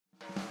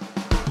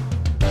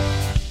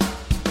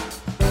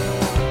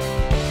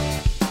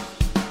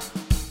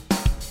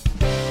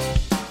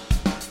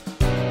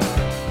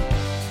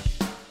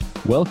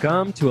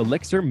Welcome to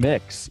Elixir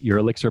Mix, your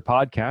Elixir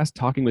podcast,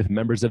 talking with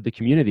members of the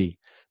community.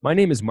 My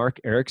name is Mark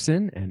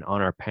Erickson, and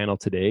on our panel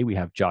today, we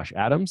have Josh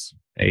Adams.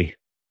 Hey.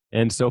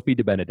 And Sophie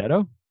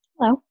DiBenedetto.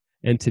 Hello.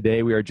 And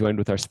today we are joined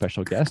with our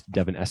special guest,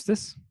 Devin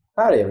Estes.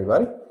 Howdy,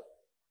 everybody.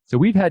 So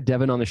we've had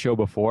Devin on the show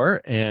before,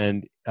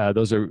 and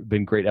those have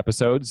been great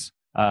episodes.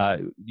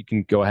 You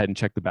can go ahead and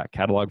check the back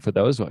catalog for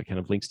those. Kind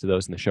of links to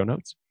those in the show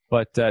notes.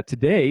 But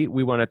today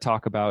we want to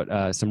talk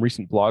about some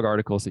recent blog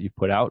articles that you've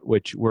put out,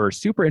 which were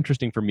super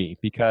interesting for me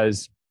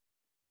because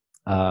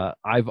Credo,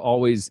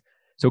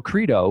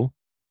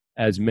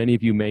 as many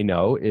of you may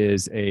know,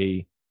 is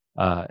a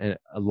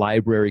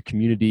library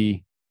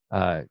community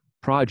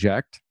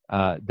project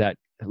that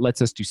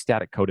lets us do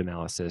static code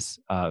analysis,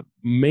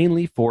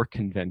 mainly for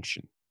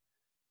convention.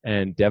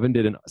 And Devin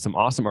did some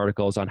awesome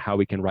articles on how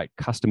we can write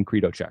custom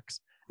Credo checks.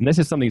 And this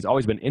is something that's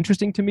always been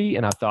interesting to me.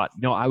 And I thought,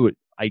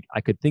 I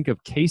could think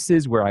of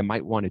cases where I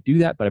might want to do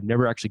that, but I've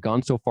never actually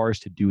gone so far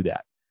as to do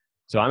that.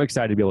 So I'm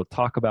excited to be able to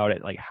talk about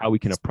it, like how we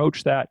can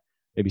approach that,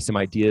 maybe some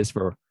ideas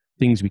for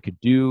things we could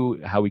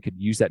do, how we could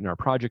use that in our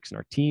projects and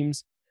our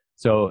teams.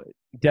 So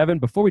Devin,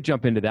 before we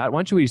jump into that,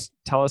 why don't you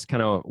tell us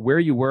kind of where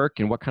you work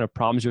and what kind of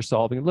problems you're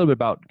solving, a little bit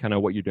about kind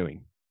of what you're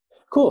doing.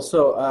 Cool.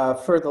 So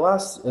for the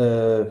last,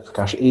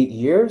 8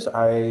 years,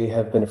 I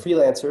have been a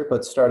freelancer,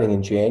 but starting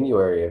in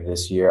January of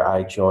this year,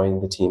 I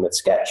joined the team at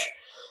Sketch.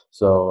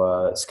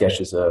 So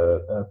Sketch is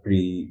a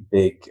pretty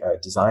big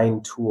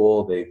design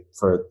tool.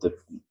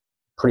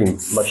 Pretty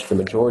much the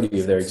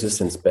majority of their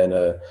existence been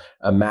a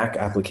Mac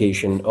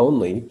application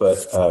only,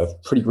 but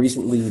pretty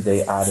recently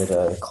they added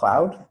a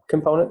cloud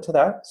component to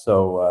that.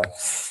 So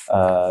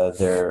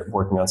they're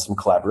working on some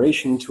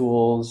collaboration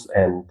tools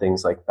and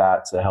things like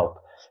that to help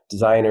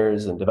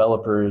designers and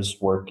developers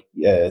work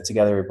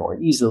together more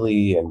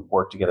easily and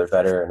work together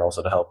better, and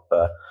also to help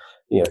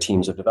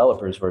teams of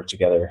developers work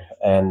together.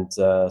 And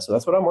so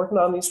that's what I'm working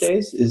on these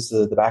days is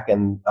the back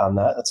end on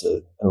that. That's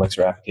an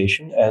Elixir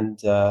application. And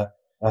so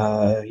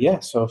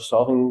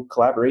solving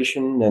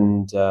collaboration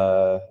and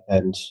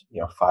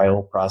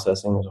file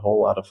processing. There's a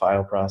whole lot of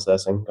file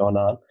processing going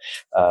on,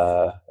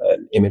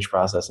 image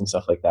processing,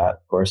 stuff like that,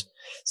 of course.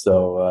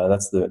 So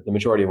that's the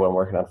majority of what I'm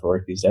working on for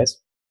work these days.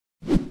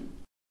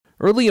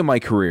 Early in my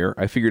career,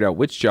 I figured out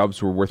which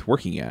jobs were worth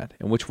working at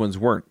and which ones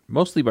weren't,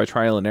 mostly by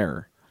trial and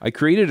error. I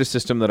created a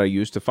system that I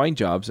used to find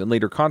jobs and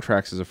later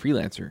contracts as a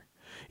freelancer.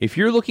 If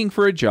you're looking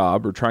for a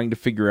job or trying to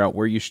figure out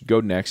where you should go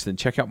next, then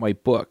check out my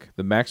book,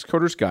 The Max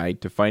Coder's Guide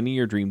to Finding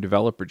Your Dream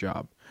Developer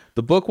Job.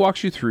 The book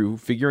walks you through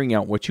figuring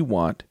out what you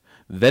want,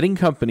 vetting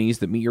companies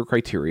that meet your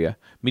criteria,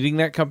 meeting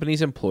that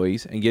company's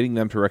employees, and getting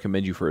them to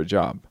recommend you for a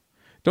job.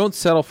 Don't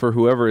settle for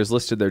whoever has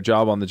listed their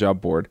job on the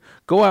job board.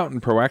 Go out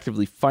and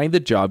proactively find the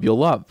job you'll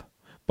love.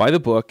 Buy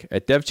the book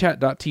at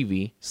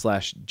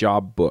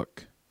devchat.tv/jobbook.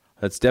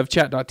 That's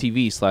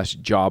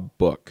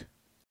devchat.tv/jobbook.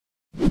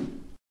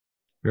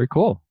 Very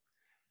cool.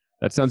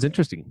 That sounds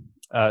interesting.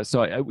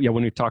 When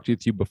we talked to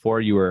you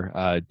before, you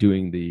were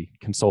doing the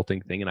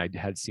consulting thing, and I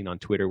had seen on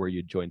Twitter where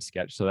you joined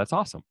Sketch. So that's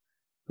awesome.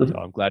 Mm-hmm. So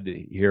I'm glad to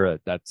hear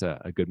that's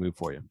a good move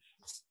for you.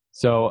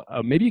 So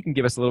maybe you can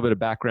give us a little bit of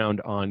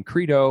background on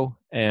Credo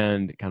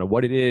and kind of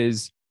what it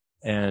is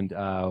and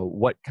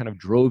what kind of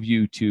drove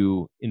you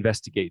to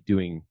investigate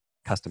doing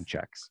custom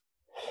checks.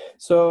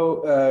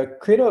 So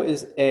Credo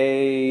is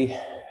I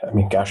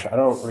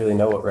don't really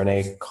know what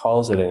Rene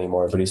calls it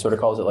anymore, but he sort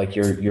of calls it like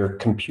your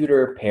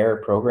computer pair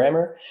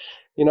programmer.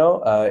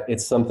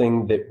 It's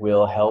something that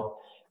will help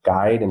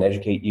guide and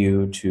educate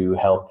you to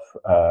help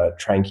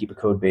try and keep a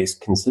code base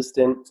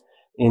consistent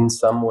in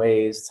some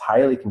ways. It's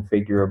highly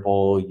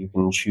configurable. You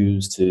can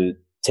choose to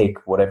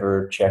take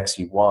whatever checks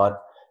you want.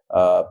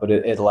 But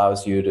it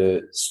allows you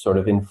to sort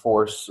of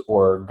enforce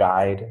or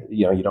guide.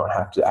 You don't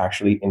have to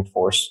actually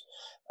enforce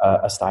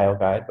a style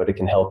guide, but it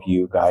can help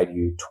you guide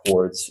you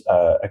towards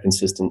a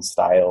consistent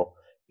style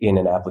in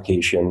an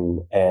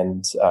application.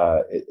 And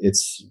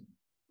it's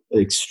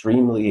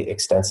extremely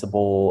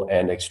extensible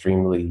and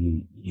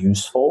extremely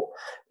useful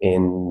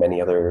in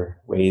many other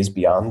ways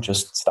beyond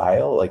just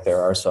style. Like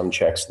there are some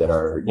checks that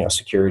are,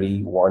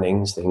 security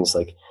warnings, things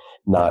like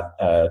not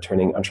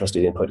turning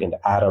untrusted input into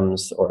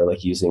atoms, or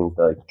like using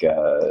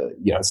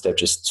instead of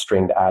just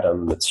stringed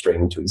atom, it's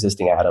string to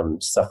existing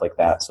atoms, stuff like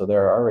that. So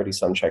there are already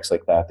some checks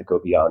like that go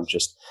beyond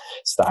just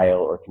style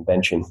or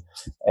convention.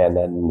 And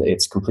then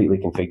it's completely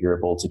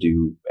configurable to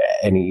do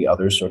any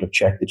other sort of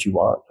check that you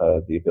want.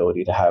 The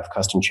ability to have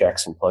custom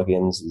checks and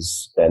plugins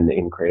has been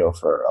in Credo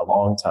for a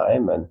long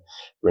time, and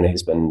Rene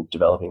has been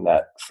developing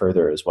that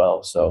further as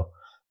well. So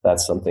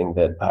that's something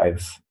that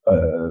I've,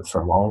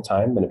 for a long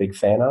time, been a big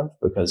fan of,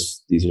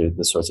 because these are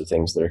the sorts of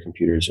things that our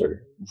computers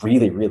are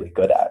really, really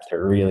good at.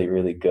 They're really,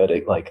 really good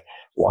at like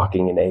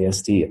walking an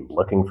AST and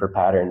looking for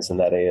patterns in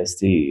that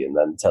AST and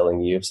then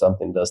telling you if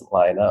something doesn't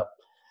line up.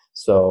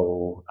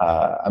 So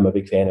I'm a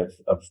big fan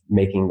of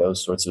making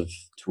those sorts of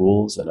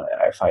tools, and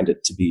I find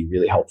it to be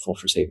really helpful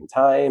for saving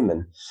time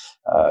and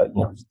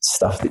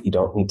stuff that you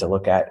don't need to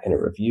look at in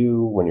a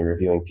review when you're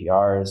reviewing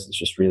PRs. It's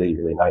just really,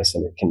 really nice,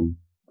 and it can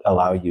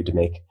allow you to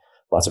make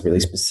lots of really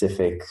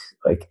specific,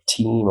 like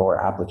team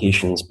or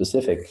application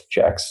specific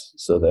checks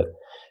so that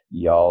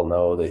y'all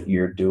know that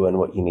you're doing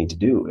what you need to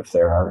do. If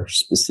there are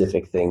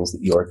specific things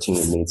that your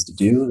team needs to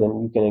do,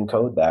 then you can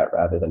encode that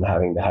rather than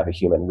having to have a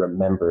human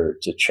remember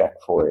to check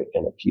for it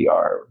in a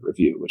PR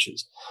review, which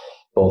is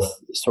both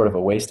sort of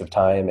a waste of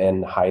time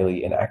and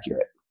highly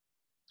inaccurate.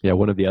 Yeah,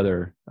 one of the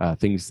other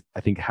things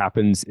I think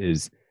happens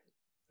is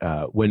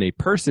when a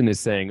person is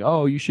saying,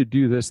 "Oh, you should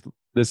do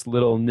this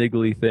little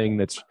niggly thing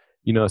that's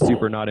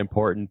super not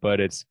important,"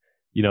 but it's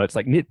it's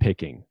like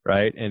nitpicking,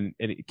 right? And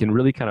it can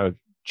really kind of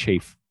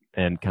chafe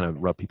and kind of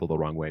rub people the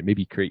wrong way.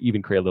 Maybe create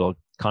a little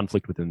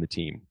conflict within the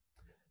team.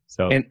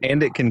 So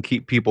and it can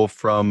keep people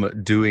from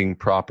doing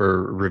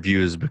proper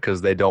reviews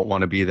because they don't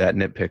want to be that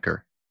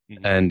nitpicker,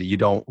 and you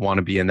don't want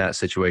to be in that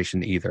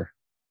situation either.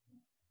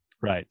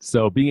 Right.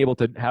 So being able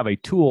to have a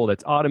tool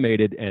that's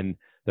automated and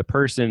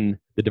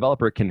the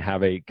developer can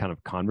have a kind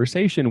of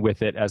conversation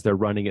with it as they're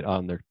running it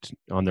on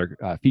their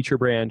feature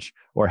branch,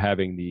 or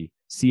having the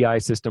CI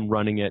system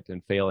running it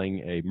and failing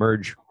a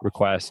merge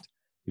request,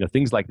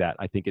 things like that.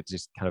 I think it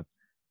just kind of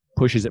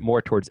pushes it more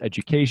towards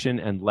education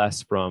and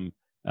less from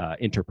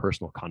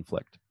interpersonal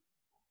conflict.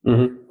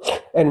 Mm-hmm.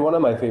 And one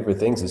of my favorite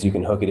things is you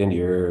can hook it into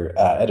your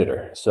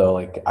editor. So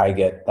like I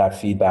get that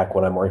feedback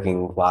when I'm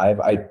working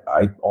live.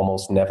 I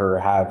almost never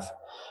have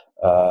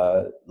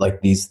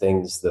like these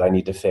things that I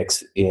need to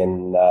fix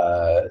in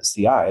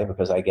CI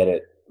because I get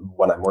it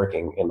when I'm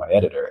working in my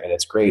editor. And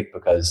it's great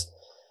because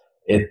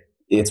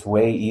it's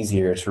way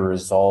easier to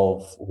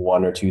resolve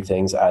one or two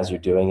things as you're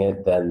doing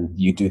it than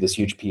you do this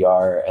huge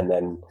PR and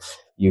then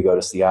you go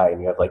to CI and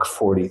you have like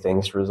 40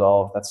 things to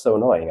resolve. That's so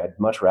annoying. I'd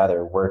much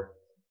rather work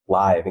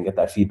live and get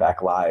that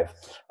feedback live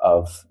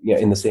of,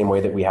 in the same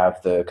way that we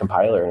have the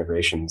compiler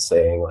integration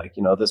saying like,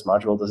 this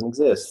module doesn't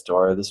exist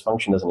or this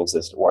function doesn't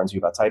exist. It warns you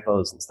about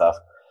typos and stuff.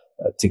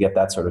 To get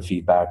that sort of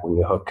feedback when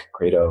you hook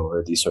Credo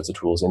or these sorts of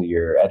tools into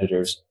your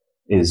editors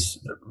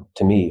is,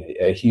 to me,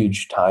 a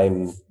huge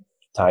time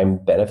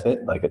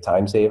benefit, like a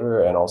time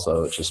saver, and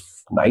also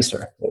just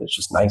nicer. It's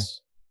just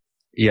nice.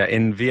 Yeah,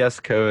 in VS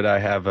Code, I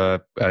have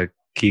a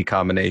key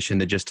combination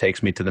that just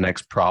takes me to the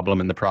next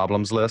problem in the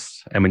problems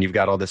list. And when you've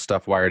got all this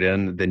stuff wired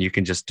in, then you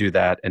can just do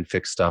that and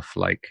fix stuff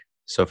like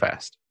so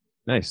fast.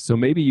 Nice. So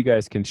maybe you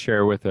guys can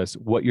share with us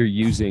what you're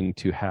using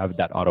to have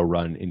that auto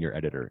run in your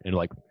editor. And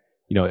like,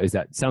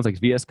 sounds like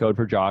VS Code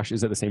for Josh.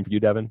 Is that the same for you,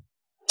 Devin?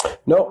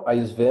 No, I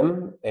use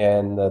Vim,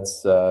 and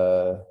that's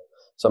so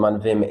I'm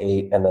on Vim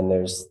 8, and then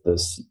there's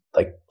this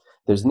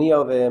there's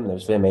NeoVim,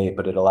 there's Vim 8,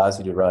 but it allows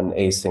you to run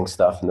async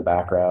stuff in the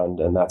background,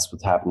 and that's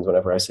what happens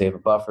whenever I save a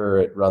buffer.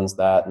 It runs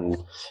that and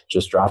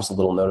just drops a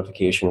little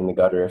notification in the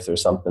gutter if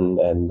there's something,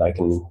 and I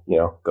can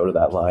go to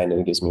that line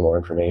and it gives me more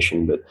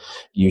information. But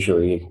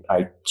usually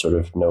I sort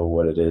of know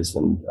what it is,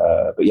 and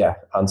but yeah,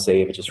 on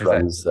save it just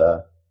runs.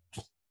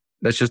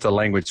 That's just a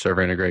language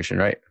server integration,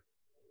 right?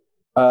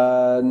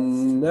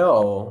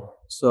 No.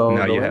 So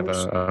now you have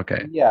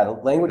okay. Yeah, the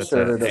language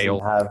server doesn't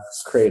have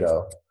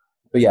Credo.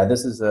 But yeah,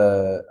 this is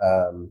a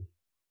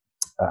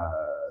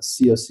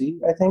COC,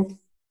 I think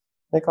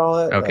they call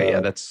it. Okay,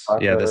 the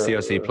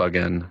COC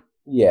plugin.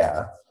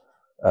 Yeah,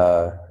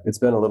 it's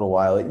been a little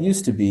while. It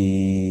used to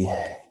be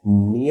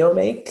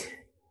NeoMake,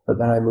 but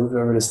then I moved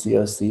over to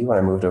COC when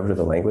I moved over to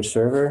the language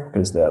server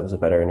because that was a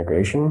better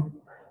integration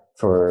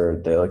for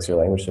the Elixir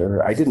language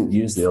server. I didn't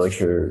use the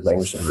Elixir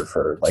language server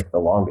for like the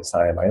longest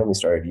time. I only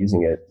started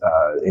using it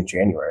in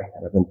January,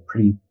 and I've been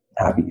pretty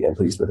happy and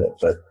pleased with it.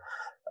 But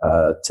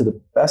to the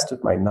best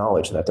of my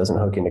knowledge, that doesn't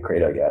hook into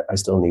Credo yet. I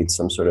still need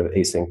some sort of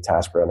async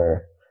task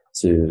runner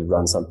to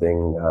run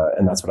something,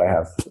 and that's what I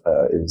have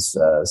is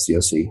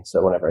COC.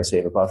 So whenever I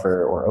save a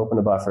buffer or open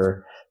a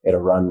buffer, it'll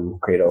run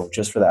Credo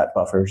just for that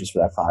buffer, just for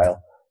that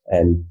file,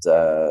 and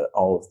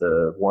all of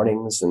the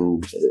warnings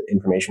and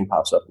information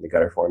pops up in the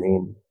gutter for me,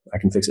 and I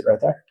can fix it right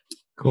there.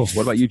 Cool.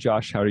 What about you,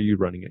 Josh? How are you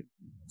running it?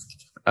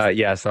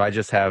 So I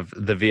just have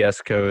the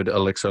VS Code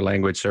Elixir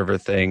language server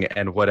thing,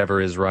 and whatever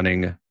is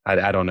running.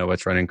 I don't know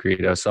what's running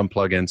Credo. Some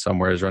plugin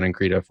somewhere is running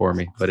Credo for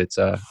me, but it's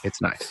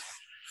nice.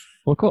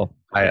 Well, cool.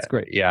 That's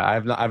great. Yeah,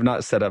 I've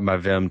not set up my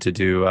Vim to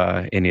do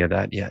any of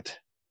that yet.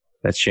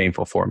 That's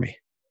shameful for me.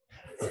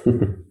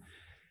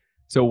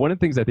 So one of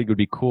the things I think would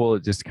be cool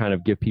is just to kind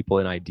of give people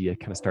an idea,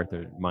 kind of start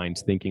their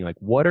minds thinking like,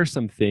 what are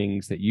some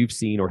things that you've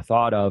seen or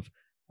thought of,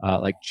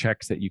 like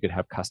checks that you could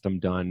have custom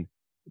done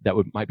that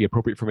might be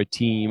appropriate from a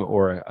team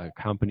or a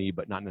company,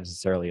 but not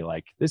necessarily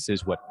like this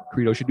is what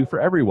Credo should do for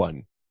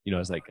everyone.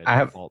 It's like I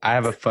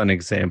have a fun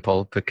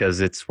example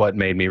because it's what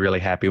made me really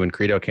happy when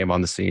Credo came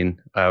on the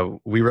scene.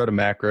 We wrote a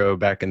macro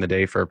back in the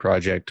day for a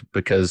project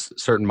because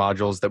certain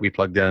modules that we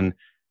plugged in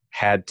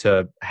had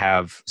to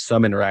have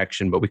some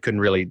interaction, but we couldn't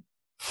really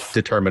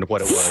determine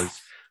what it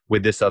was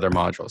with this other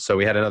module. So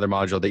we had another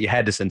module that you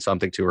had to send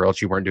something to or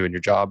else you weren't doing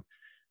your job.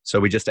 So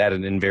we just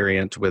added an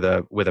invariant with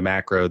a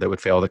macro that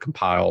would fail to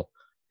compile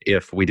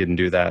if we didn't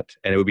do that.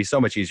 And it would be so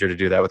much easier to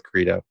do that with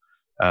Credo.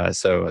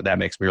 So that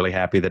makes me really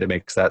happy that it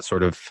makes that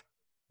sort of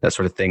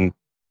thing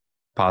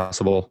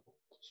possible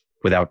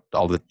without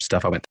all the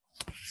stuff I went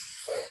through.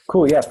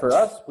 Cool. Yeah, for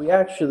us, we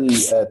actually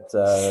at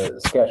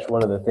Sketch,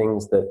 one of the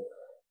things that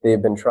they've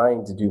been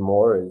trying to do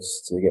more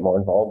is to get more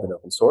involved in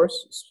open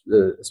source,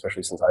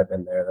 especially since I've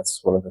been there. That's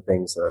one of the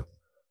things that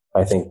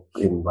I think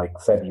in like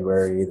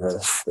February,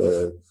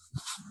 the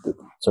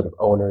sort of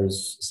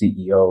owners,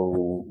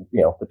 CEO,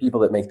 the people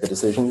that make the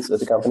decisions at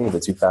the company,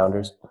 the two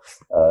founders,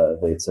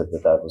 they said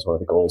that was one of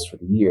the goals for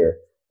the year.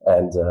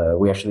 And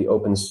we actually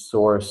open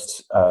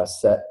sourced a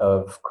set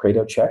of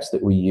Credo checks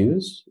that we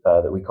use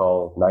that we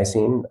call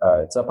Nicene.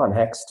 It's up on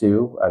Hex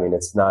too. I mean,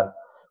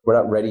 we're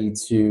not ready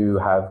to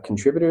have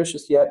contributors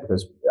just yet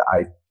because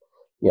I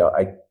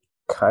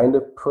kind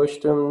of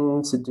pushed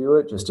them to do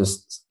it just to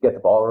get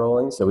the ball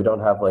rolling. So we don't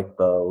have like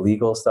the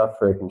legal stuff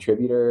for a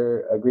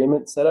contributor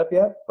agreement set up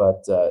yet,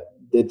 but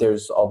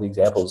there's all the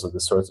examples of the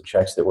sorts of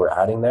checks that we're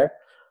adding there.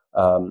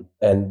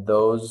 And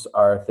those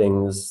are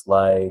things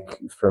like,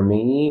 for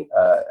me,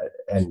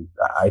 and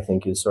I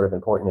think is sort of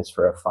important, is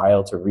for a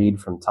file to read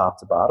from top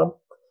to bottom.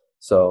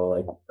 So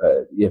like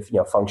if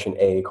function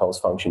A calls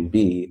function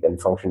B, then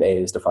function A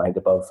is defined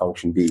above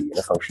function B, and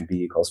if function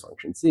B calls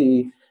function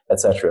C,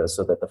 etc.,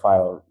 so that the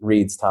file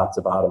reads top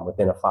to bottom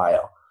within a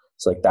file.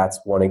 So like that's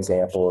one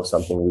example of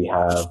something we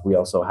have. We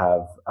also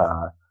have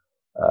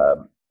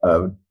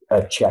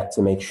a check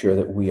to make sure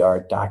that we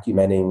are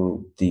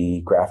documenting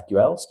the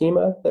GraphQL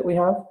schema that we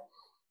have.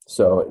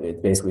 So it's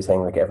basically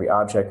saying like every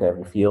object and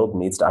every field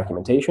needs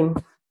documentation.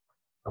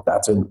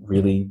 That's a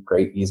really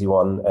great, easy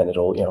one, and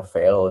it'll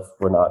fail if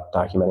we're not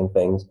documenting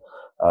things.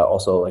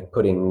 Also, like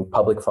putting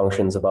public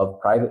functions above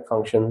private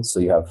functions, so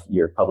you have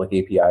your public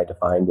API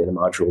defined in a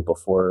module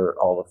before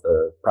all of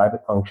the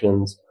private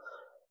functions.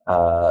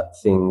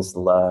 Things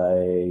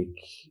like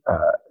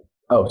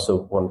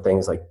so one thing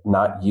is like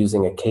not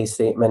using a case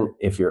statement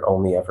if you're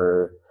only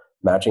ever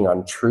matching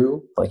on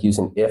true, like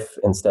using if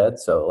instead.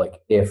 So like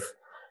if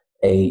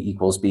A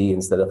equals B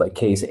instead of like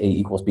case A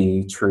equals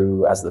B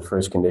true as the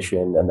first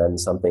condition, and then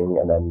something,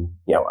 and then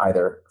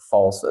either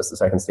false as the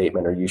second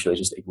statement, or usually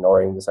just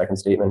ignoring the second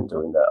statement,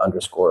 doing the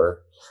underscore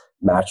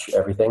match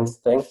everything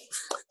thing.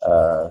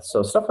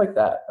 So stuff like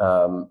that.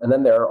 And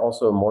then there are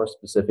also more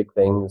specific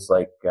things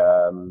like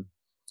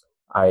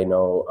I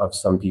know of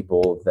some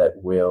people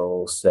that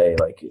will say,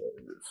 like,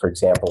 for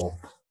example,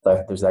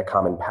 like there's that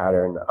common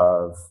pattern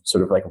of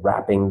sort of like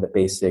wrapping the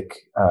basic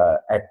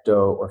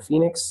Ecto or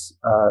Phoenix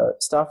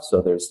stuff.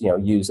 So there's,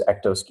 use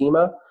Ecto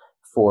schema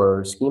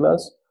for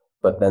schemas,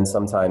 but then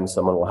sometimes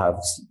someone will have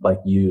like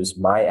use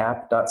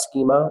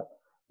myapp.schema,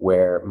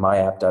 where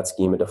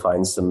myapp.schema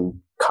defines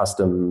some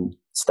custom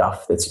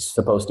stuff that's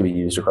supposed to be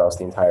used across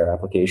the entire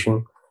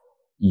application.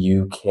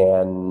 You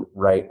can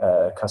write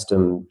a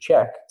custom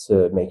check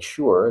to make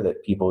sure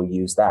that people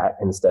use that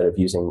instead of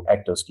using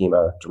Ecto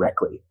schema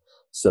directly.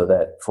 So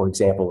that, for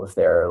example,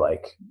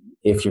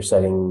 if you're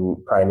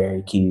setting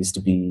primary keys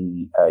to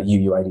be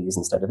UUIDs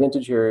instead of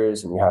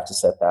integers, and you have to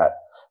set that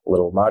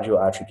little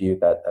module attribute,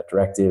 that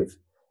directive,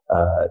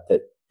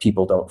 that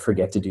people don't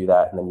forget to do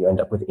that, and then you end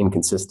up with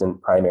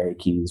inconsistent primary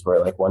keys where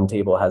like one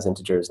table has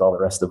integers and all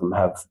the rest of them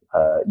have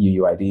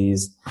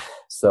UUIDs.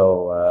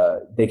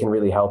 So they can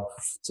really help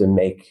to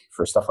make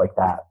for stuff like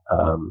that.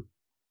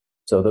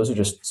 So those are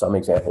just some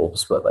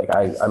examples, but like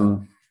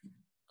I'm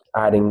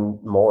adding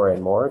more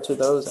and more to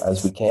those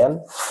as we can,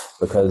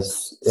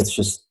 because it's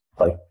just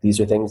like these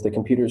are things that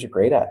computers are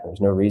great at.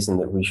 There's no reason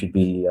that we should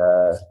be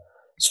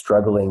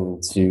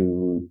struggling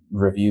to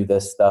review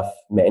this stuff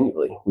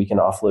manually. We can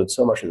offload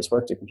so much of this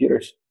work to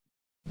computers.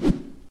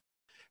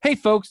 Hey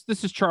folks,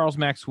 this is Charles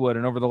Max Wood,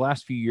 and over the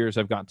last few years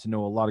I've gotten to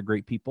know a lot of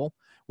great people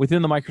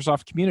within the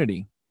Microsoft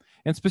community,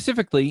 and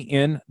specifically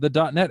in the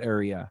 .NET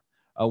area.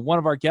 One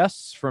of our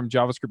guests from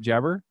JavaScript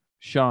Jabber,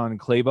 Sean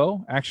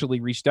Clabo,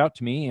 actually reached out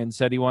to me and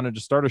said he wanted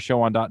to start a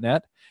show on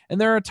 .NET,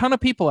 and there are a ton of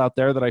people out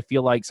there that I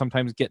feel like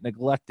sometimes get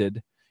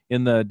neglected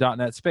in the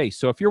 .NET space.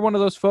 So if you're one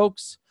of those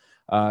folks,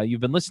 you've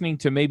been listening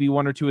to maybe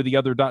one or two of the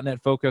other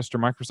 .NET focused or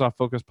Microsoft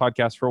focused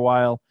podcasts for a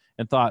while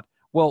and thought,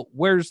 well,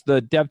 where's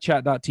the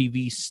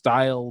devchat.tv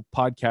style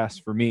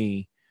podcast for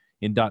me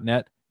in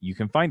 .NET? You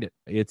can find it.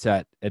 It's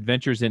at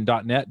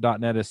adventuresin.net.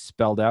 .NET is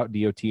spelled out,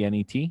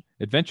 D-O-T-N-E-T.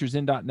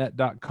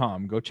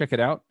 adventuresin.net.com. Go check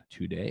it out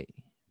today.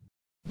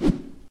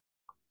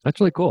 That's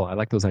really cool. I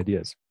like those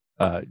ideas.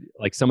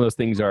 Like some of those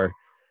things are,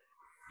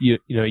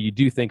 you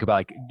do think about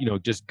like,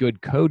 just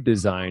good code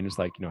design is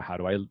like, how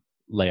do I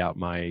lay out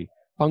my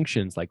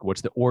functions? Like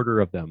what's the order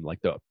of them?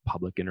 Like the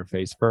public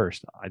interface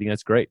first. I think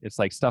that's great. It's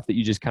like stuff that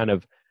you just kind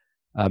of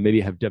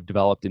maybe have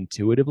developed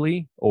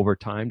intuitively over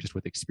time, just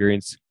with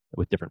experience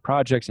with different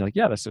projects. You're like,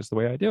 yeah, that's just the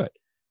way I do it.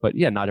 But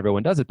yeah, not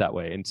everyone does it that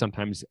way. And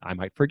sometimes I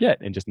might forget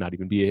and just not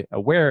even be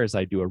aware as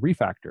I do a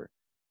refactor.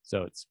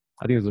 So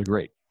I think those are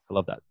great. I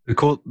love that.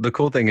 The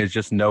cool thing is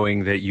just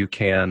knowing that you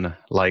can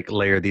like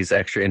layer these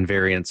extra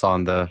invariants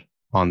on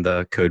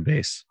the code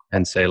base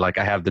and say like,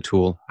 I have the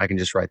tool, I can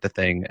just write the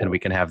thing and we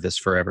can have this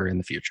forever in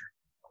the future.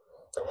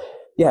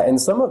 Yeah. And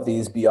some of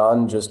these,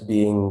 beyond just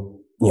being,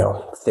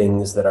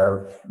 things that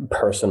are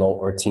personal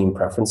or team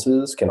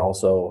preferences, can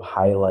also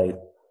highlight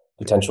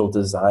potential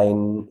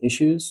design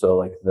issues. So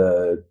like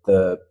the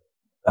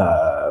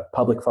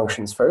public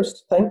functions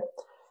first thing.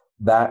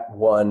 That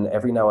one,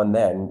 every now and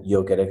then,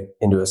 you'll get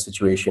into a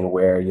situation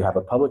where you have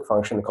a public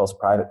function that calls a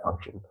private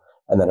function,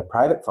 and then a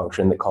private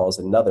function that calls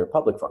another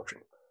public function.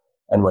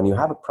 And when you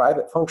have a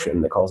private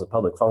function that calls a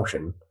public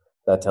function,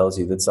 that tells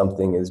you that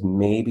something is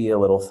maybe a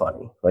little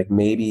funny. Like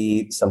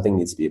maybe something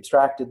needs to be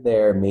abstracted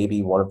there.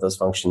 Maybe one of those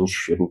functions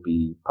shouldn't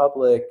be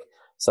public,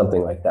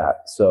 something like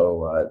that.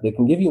 So they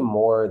can give you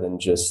more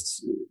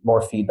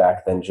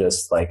feedback than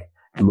just like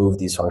move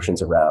these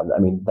functions around. I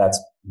mean,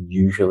 that's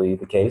usually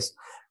the case,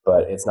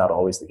 but it's not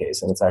always the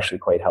case. And it's actually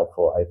quite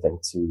helpful, I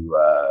think,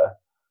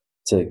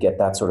 to get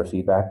that sort of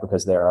feedback,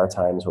 because there are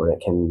times where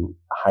it can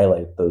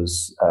highlight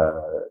those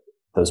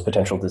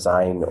potential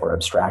design or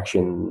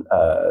abstraction,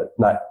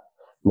 not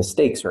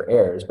mistakes or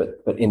errors,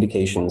 but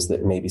indications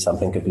that maybe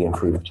something could be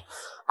improved.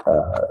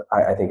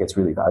 I think it's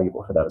really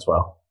valuable for that as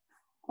well.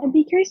 I'd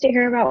be curious to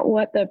hear about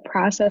what the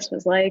process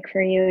was like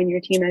for you and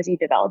your team as you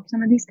developed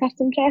some of these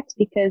custom checks,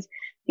 because,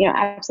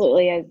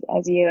 absolutely,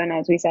 as you and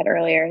as we said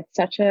earlier,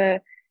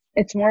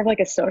 it's more of like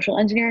a social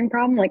engineering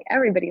problem. Like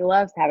everybody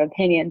loves to have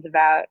opinions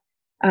about,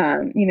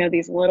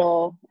 these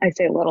little, I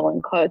say little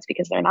in quotes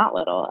because they're not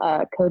little,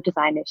 code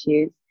design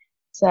issues.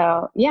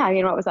 So yeah,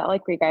 what was that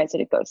like for you guys?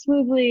 Did it go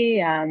smoothly?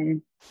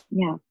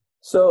 Yeah.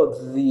 So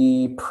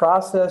the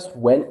process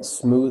went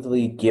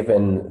smoothly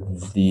given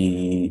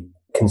the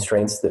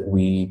constraints that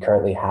we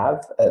currently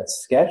have at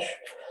Sketch.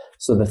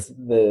 So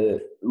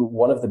the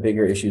one of the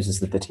bigger issues is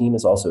that the team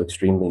is also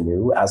extremely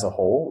new as a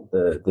whole.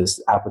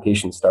 This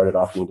application started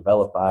off being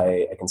developed by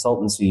a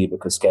consultancy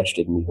because Sketch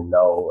didn't even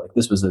know. Like,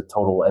 this was a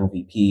total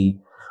MVP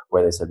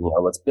where they said,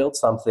 let's build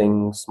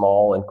something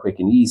small and quick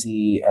and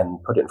easy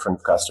and put it in front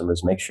of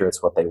customers, make sure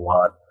it's what they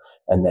want.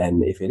 And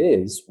then if it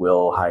is,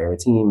 we'll hire a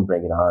team,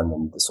 bring it on,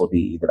 and this will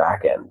be the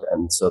back end.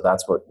 And so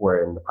that's what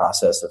we're in the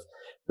process of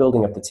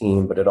building up the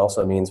team. But it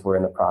also means we're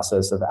in the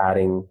process of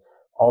adding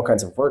all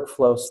kinds of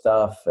workflow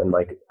stuff and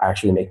like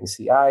actually making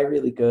CI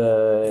really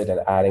good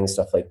and adding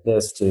stuff like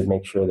this to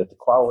make sure that the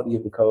quality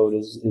of the code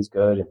is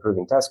good,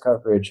 improving test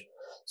coverage.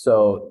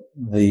 So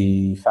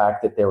the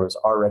fact that there was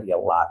already a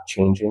lot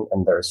changing,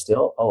 and there's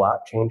still a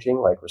lot changing,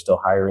 like we're still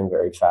hiring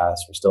very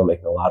fast, we're still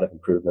making a lot of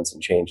improvements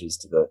and changes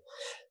to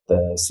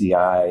the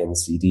CI and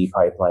CD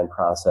pipeline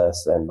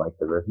process and like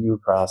the review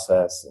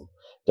process and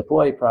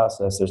deploy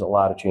process. There's a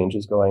lot of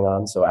changes going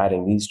on. So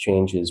adding these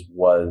changes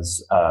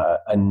was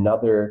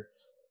another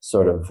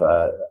sort of,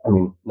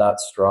 not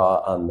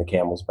straw on the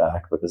camel's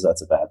back, because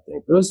that's a bad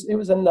thing. It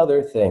was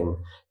another thing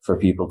for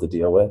people to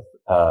deal with.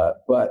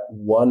 But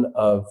one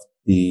of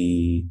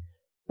the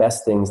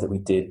best things that we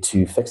did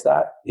to fix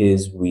that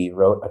is we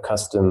wrote a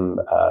custom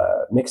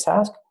mix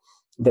task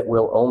that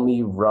will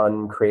only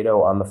run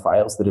Credo on the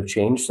files that have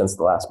changed since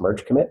the last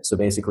merge commit. So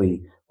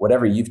basically,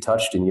 whatever you've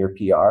touched in your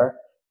PR,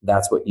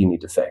 that's what you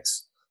need to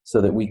fix,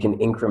 so that we can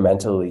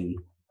incrementally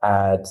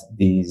add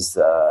these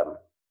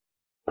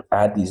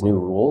new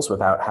rules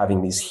without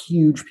having these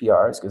huge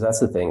PRs. Because that's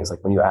the thing, is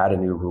like when you add a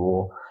new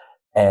rule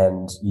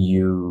and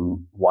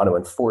you want to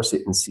enforce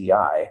it in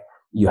CI,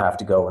 you have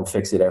to go and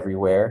fix it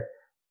everywhere.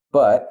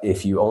 But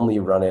if you only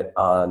run it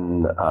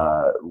on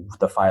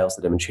the files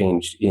that have been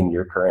changed in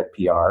your current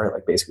PR,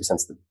 like basically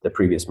since the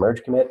previous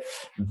merge commit,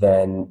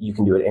 then you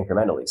can do it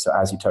incrementally. So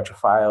as you touch a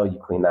file, you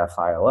clean that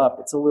file up.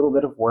 It's a little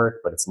bit of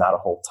work, but it's not a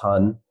whole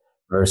ton,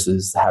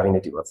 versus having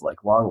to deal with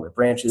like long-lived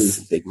branches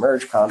and big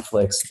merge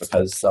conflicts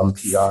because some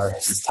PR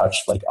has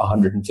touched like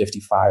 150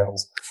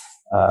 files.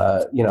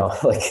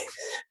 Like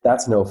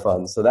that's no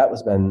fun. So that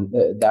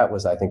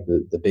was, I think,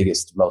 the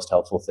biggest, most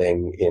helpful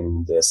thing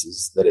in this,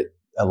 is that it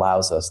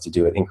allows us to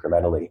do it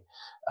incrementally.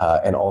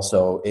 And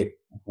also it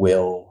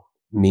will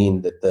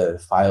mean that the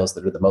files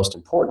that are the most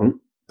important,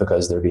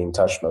 because they're being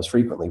touched most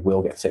frequently,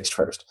 will get fixed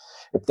first.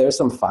 If there's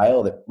some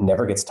file that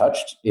never gets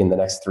touched in the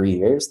next 3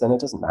 years, then it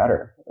doesn't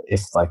matter.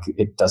 If like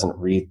it doesn't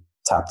read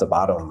top to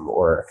bottom,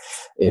 or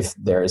if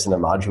there isn't a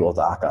module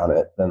doc on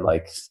it, then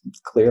like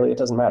clearly it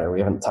doesn't matter.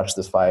 We haven't touched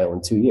this file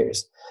in 2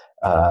 years.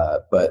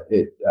 But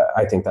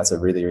I think that's a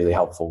really, really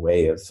helpful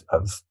way of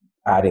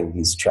adding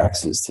these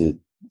checks, is to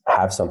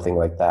have something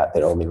like that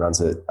only runs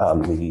it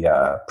on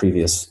the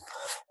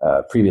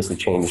previously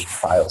changed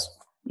files.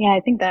 Yeah,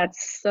 I think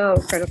that's so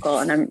critical.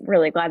 And I'm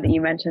really glad that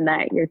you mentioned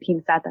that your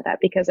team set that up,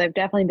 because I've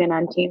definitely been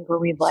on teams where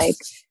we've like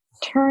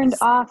turned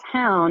off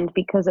Hound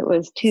because it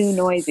was too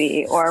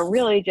noisy, or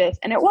really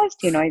and it was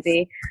too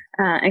noisy,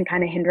 and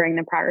kind of hindering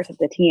the progress of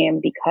the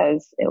team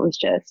because it was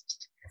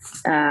just,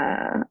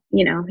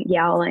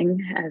 yowling,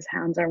 as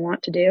Hounds are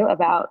wont to do,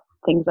 about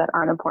things that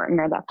aren't important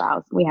or that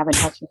files we haven't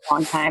touched in a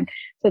long time.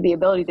 So the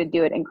ability to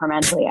do it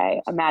incrementally, I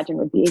imagine,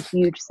 would be a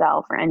huge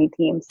sell for any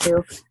teams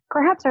who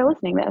perhaps are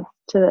listening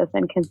to this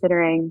and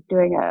considering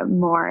doing a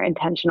more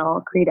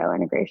intentional Credo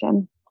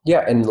integration.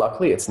 Yeah, and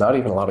luckily it's not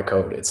even a lot of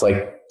code. It's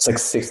like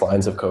 6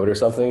 lines of code or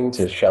something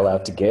to shell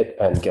out to Git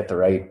and get the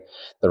right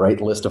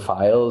list of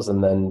files,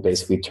 and then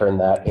basically turn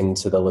that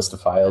into the list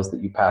of files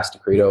that you pass to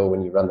Credo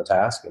when you run the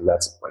task, and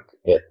that's like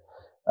it.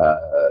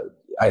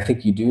 I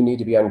think you do need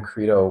to be on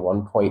Credo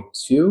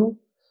 1.2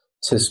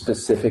 to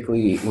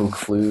specifically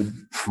include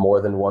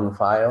more than one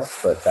file,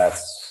 but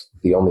that's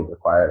the only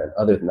requirement.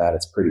 Other than that,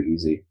 it's pretty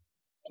easy.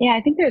 Yeah,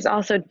 I think there's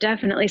also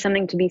definitely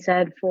something to be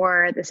said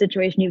for the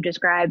situation you've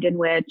described in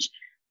which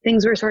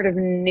things were sort of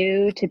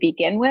new to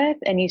begin with,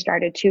 and you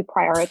started to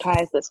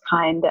prioritize this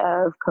kind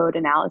of code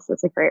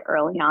analysis like very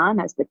early on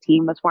as the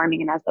team was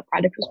forming and as the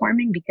project was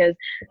forming. Because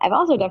I've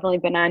also definitely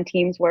been on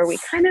teams where we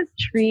kind of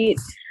treat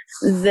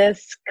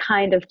this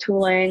kind of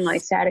tooling,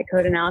 like static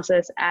code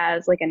analysis,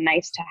 as like a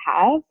nice to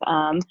have.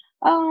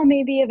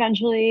 Maybe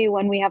eventually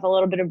when we have a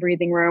little bit of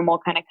breathing room, we'll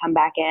kind of come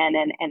back in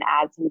and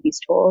add some of these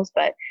tools.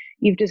 But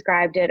you've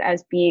described it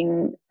as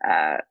being,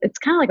 it's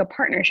kind of like a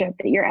partnership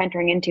that you're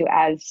entering into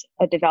as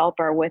a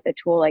developer with a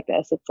tool like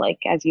this. It's like,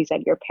 as you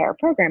said, your pair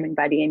programming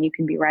buddy, and you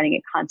can be running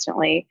it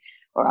constantly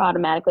or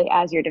automatically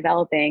as you're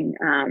developing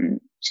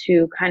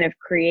to kind of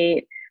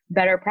create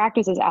better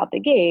practices out the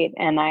gate.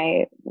 And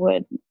I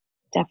would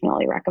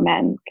definitely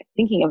recommend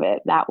thinking of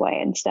it that way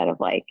instead of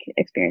like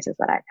experiences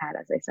that I've had,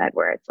 as I said,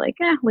 where it's like,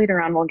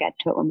 later on we'll get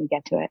to it when we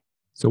get to it.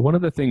 So one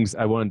of the things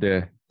I wanted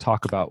to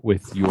talk about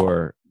with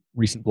your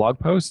recent blog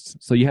posts,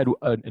 so you had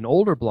an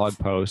older blog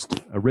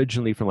post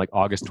originally from like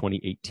August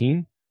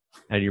 2018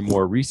 and your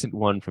more recent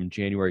one from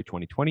January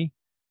 2020,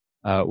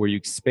 where you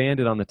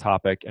expanded on the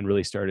topic and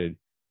really started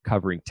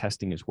covering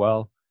testing as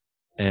well.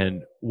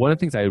 And one of the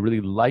things I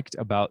really liked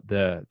about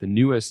the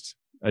newest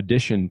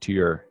addition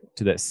to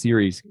that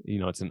series,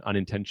 it's an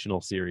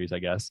unintentional series, I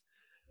guess,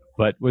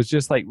 but was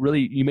just like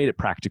really, you made it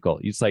practical.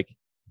 It's like,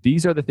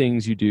 these are the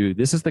things you do.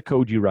 This is the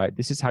code you write.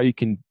 This is how you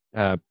can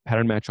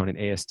pattern match on an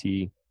AST.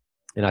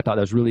 And I thought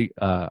that was really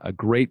a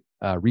great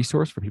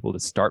resource for people to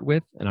start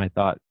with. And I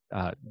thought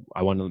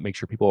I wanted to make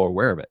sure people are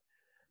aware of it.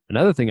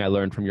 Another thing I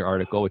learned from your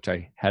article, which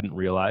I hadn't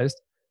realized,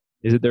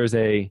 is that there's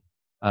a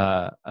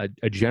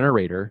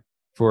generator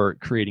for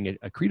creating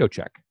a Credo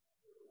check.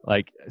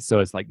 So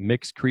it's like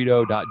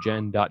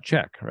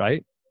mixcredo.gen.check,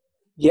 right?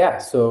 Yeah,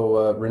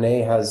 so Renee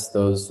has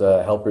those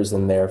helpers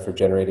in there for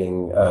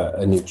generating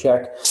a new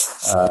check.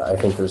 I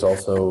think there's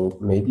also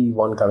maybe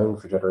one coming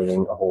for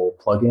generating a whole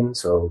plugin.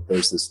 So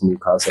there's this new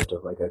concept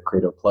of like a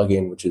Credo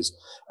plugin, which is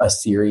a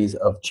series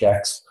of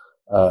checks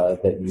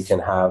that you can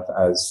have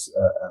as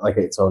like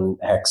its own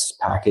Hex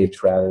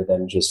package rather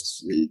than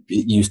just, it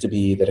used to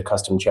be that a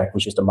custom check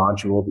was just a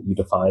module that you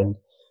defined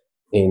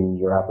in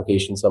your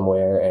application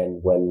somewhere,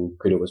 and when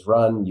Credo was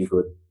run,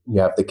 you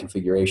have the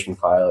configuration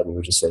file, and you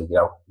would just say,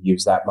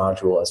 use that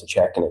module as a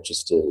check, and it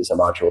just is a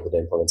module that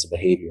implements a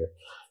behavior.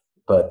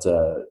 But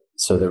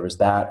so there was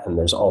that, and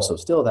there's also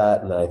still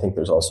that, and then I think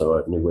there's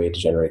also a new way to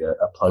generate a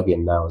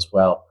plugin now as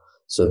well,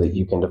 so that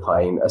you can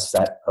define a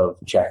set of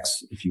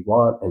checks if you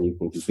want, and you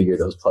can configure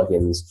those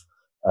plugins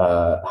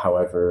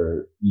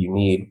however you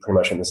need, pretty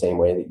much in the same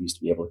way that you used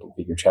to be able to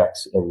configure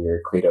checks in your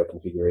Credo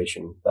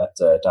configuration, that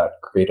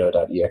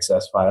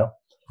 .credo.exs file.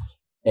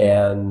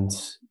 And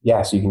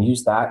yeah, so you can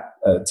use that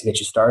to get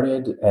you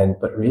started.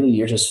 But really,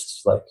 you're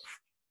just like,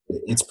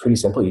 it's pretty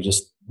simple. You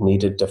just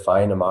need to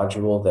define a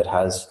module that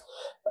has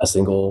a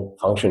single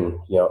function,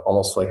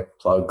 almost like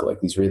plug,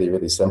 like these really,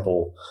 really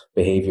simple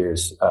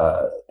behaviors.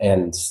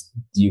 And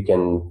you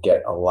can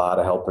get a lot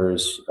of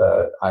helpers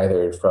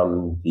either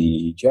from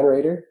the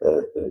generator,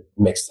 the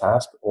mixed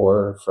task,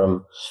 or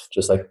from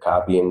just like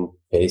copy and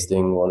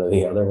pasting one of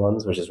the other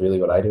ones, which is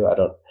really what I do. I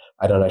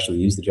don't actually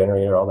use the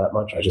generator all that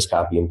much. I just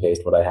copy and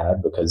paste what I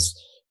had because,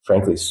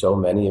 frankly, so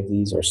many of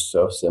these are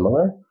so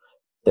similar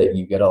that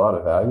you get a lot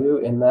of value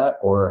in that,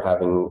 or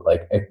having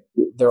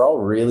they're all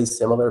really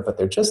similar, but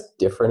they're just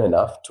different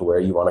enough to where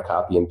you want to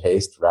copy and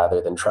paste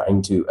rather than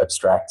trying to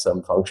abstract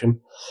some function.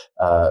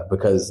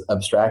 Because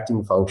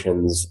abstracting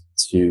functions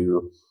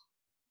to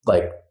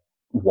like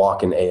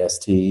walk an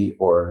AST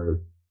or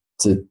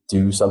to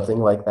do something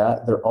like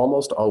that, they're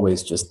almost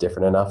always just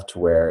different enough to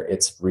where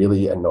it's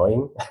really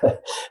annoying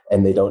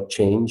and they don't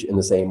change in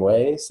the same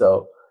way.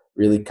 So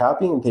really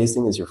copying and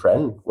pasting is your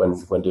friend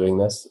when doing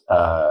this.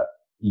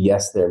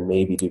 Yes, there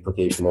may be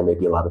duplication. There may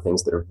be a lot of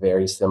things that are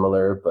very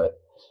similar, but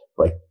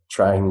like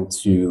trying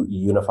to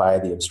unify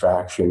the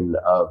abstraction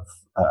of,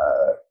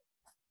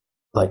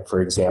 for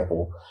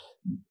example,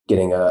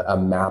 getting a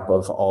map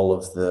of all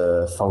of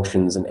the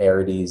functions and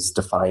arities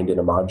defined in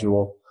a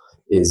module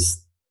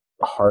is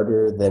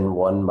harder than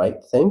one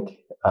might think,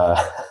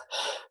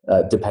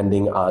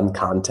 depending on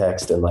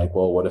context and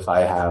what if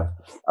I have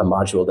a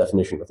module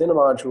definition within a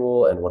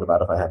module, and what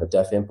about if I have a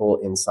def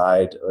impl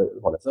inside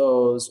one of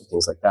those, or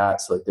things like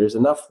that. So there's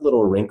enough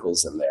little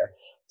wrinkles in there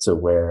to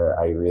where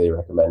I really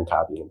recommend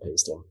copying and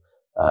pasting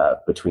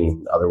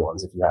between other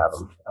ones if you have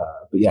them.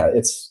 But yeah,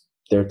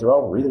 they're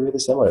all really, really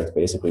similar. It's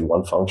basically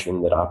one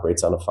function that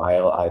operates on a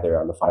file, either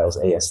on the file's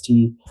AST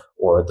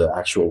or the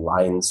actual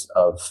lines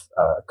of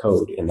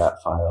code in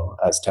that file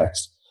as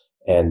text.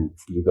 And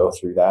you go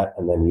through that,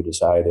 and then you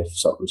decide if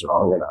something's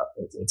wrong or not.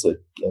 It's a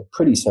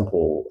pretty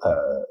simple,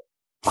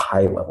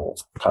 high-level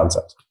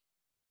concept.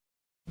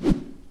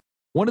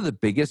 One of the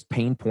biggest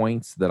pain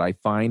points that I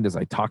find as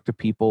I talk to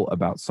people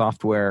about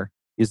software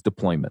is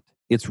deployment.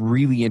 It's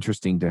really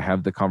interesting to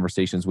have the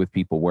conversations with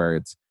people where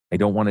it's I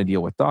don't want to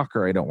deal with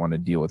Docker. I don't want to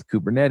deal with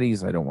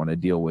Kubernetes. I don't want to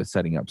deal with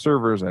setting up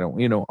servers. I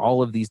don't,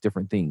 all of these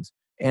different things.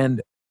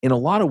 And in a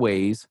lot of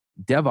ways,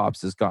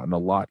 DevOps has gotten a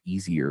lot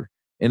easier.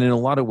 And in a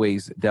lot of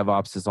ways,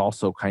 DevOps has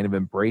also kind of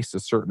embraced a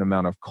certain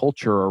amount of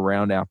culture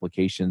around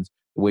applications,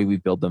 the way we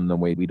build them, the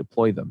way we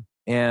deploy them.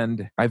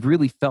 And I've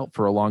really felt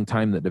for a long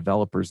time that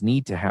developers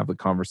need to have the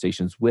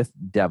conversations with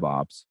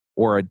DevOps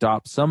or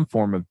adopt some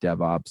form of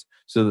DevOps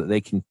so that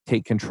they can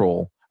take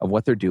control of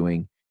what they're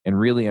doing and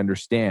really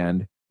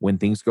understand when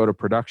things go to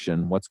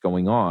production, what's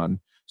going on,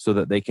 so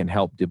that they can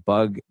help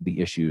debug the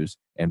issues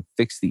and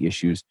fix the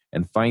issues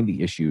and find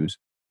the issues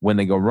when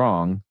they go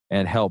wrong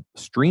and help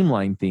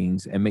streamline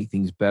things and make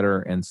things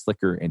better and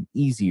slicker and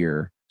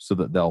easier so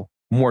that they'll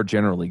more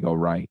generally go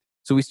right.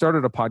 So we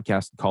started a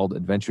podcast called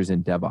Adventures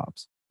in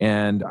DevOps.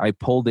 And I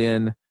pulled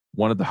in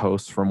one of the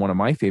hosts from one of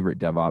my favorite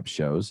DevOps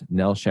shows,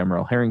 Nell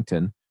Shamrell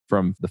Harrington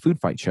from the Food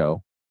Fight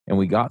Show. And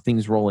we got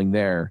things rolling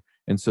there.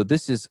 And so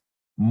this is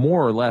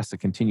more or less a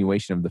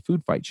continuation of the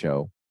Food Fight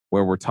Show,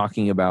 where we're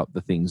talking about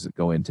the things that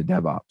go into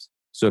DevOps.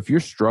 So if you're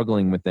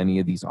struggling with any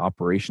of these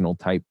operational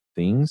type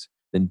things,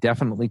 then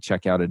definitely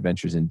check out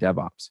Adventures in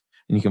DevOps.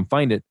 And you can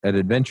find it at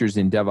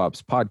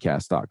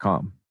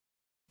adventuresindevopspodcast.com.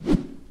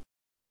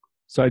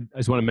 So I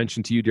just want to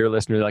mention to you, dear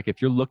listener, like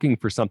if you're looking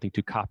for something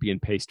to copy and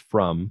paste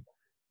from,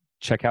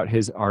 check out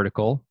his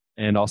article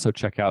and also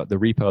check out the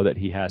repo that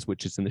he has,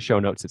 which is in the show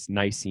notes. It's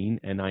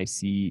Nicene,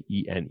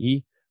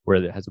 Nicene,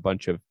 where it has a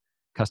bunch of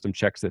custom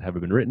checks that have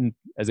been written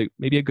as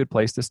maybe a good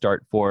place to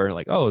start for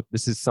like, oh,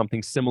 this is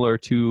something similar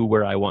to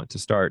where I want to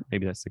start.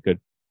 Maybe that's a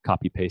good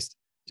copy paste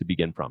to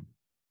begin from.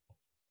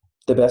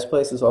 The best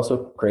place is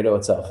also Credo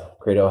itself.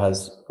 Credo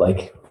has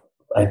like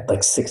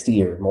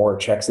 60 or more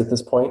checks at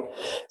this point.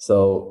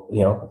 So,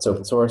 it's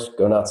open source,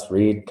 go nuts,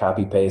 read,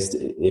 copy, paste.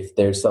 If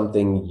there's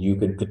something you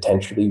could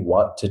potentially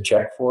want to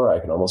check for, I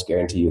can almost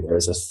guarantee you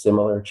there's a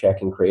similar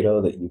check in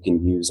Credo that you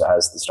can use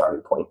as the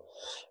starting point.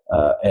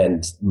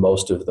 And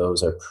most of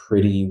those are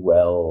pretty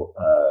well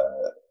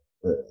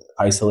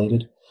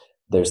isolated.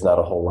 There's not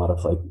a whole lot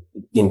of like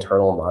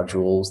internal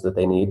modules that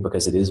they need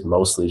because it is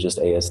mostly just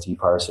AST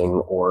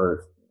parsing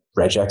or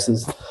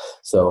regexes.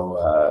 So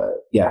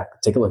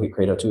take a look at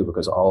Credo too,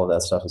 because all of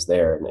that stuff is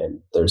there,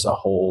 and there's a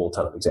whole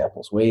ton of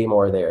examples, way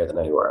more there than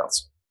anywhere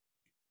else.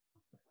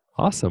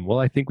 Awesome. Well,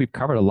 I think we've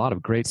covered a lot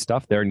of great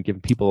stuff there and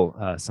given people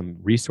some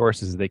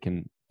resources they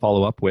can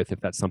follow up with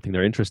if that's something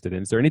they're interested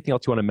in. Is there anything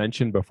else you want to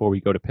mention before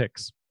we go to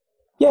picks?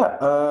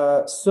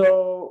 Yeah.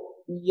 So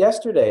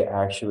yesterday,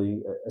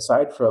 actually,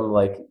 aside from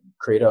like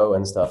Credo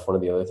and stuff, one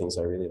of the other things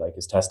I really like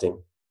is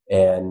testing.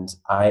 And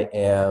I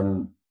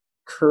am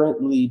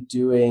currently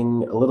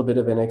doing a little bit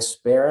of an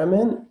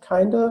experiment,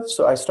 kind of.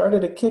 So I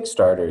started a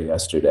Kickstarter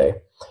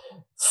yesterday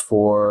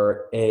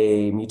for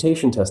a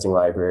mutation testing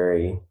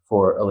library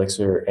for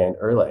Elixir and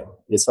Erlang.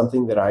 It's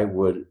something that I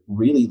would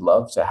really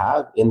love to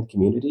have in the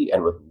community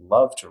and would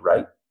love to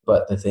write.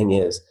 But the thing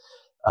is,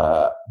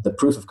 the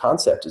proof of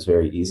concept is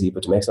very easy,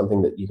 but to make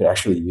something that you can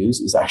actually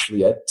use is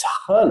actually a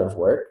ton of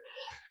work.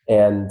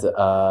 And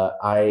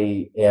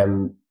I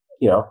am,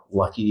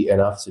 lucky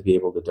enough to be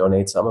able to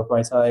donate some of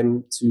my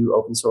time to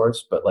open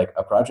source. But like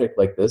a project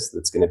like this,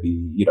 that's going to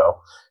be,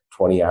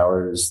 20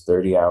 hours,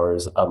 30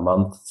 hours a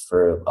month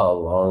for a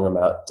long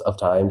amount of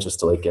time just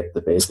to like get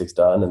the basics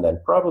done. And then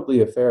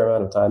probably a fair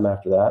amount of time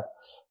after that.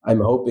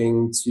 I'm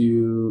hoping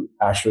to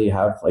actually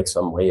have like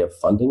some way of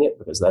funding it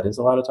because that is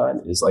a lot of time.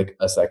 It is like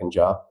a second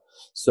job.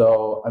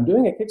 So I'm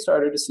doing a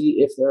Kickstarter to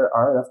see if there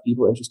are enough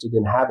people interested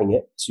in having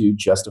it to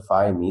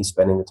justify me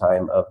spending the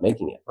time of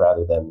making it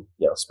rather than,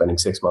 spending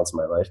 6 months of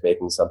my life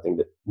making something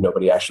that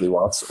nobody actually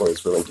wants or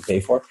is willing to pay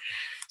for.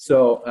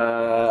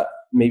 So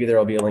maybe there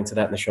will be a link to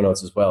that in the show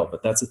notes as well.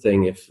 But that's the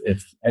thing.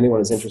 If anyone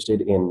is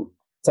interested in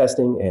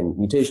testing and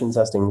mutation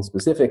testing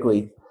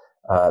specifically,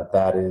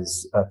 that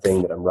is a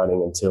thing that I'm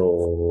running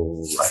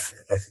until I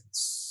think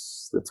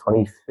it's the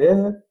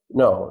 25th.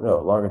 No,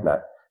 longer than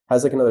that.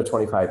 Has like another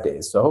 25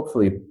 days. So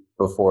hopefully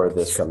before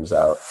this comes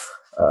out,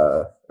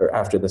 or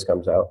after this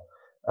comes out.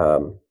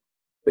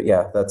 But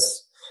yeah,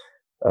 that's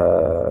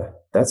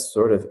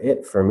sort of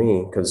it for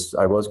me, because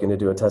I was going to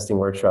do a testing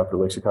workshop at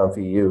ElixirConf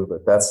EU,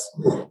 but that's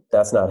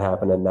not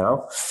happening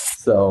now.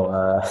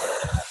 So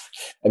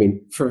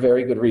for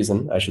very good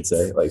reason, I should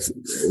say. Like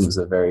it was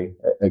a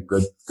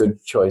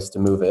good choice to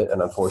move it,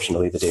 and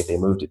unfortunately, the date they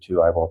moved it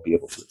to, I won't be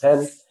able to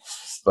attend.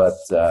 But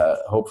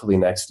hopefully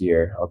next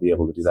year I'll be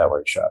able to do that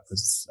workshop because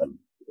it's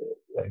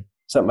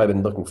something I've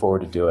been looking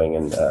forward to doing.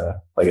 And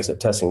like I said,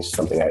 testing is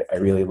something I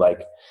really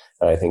like.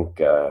 And I think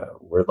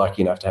we're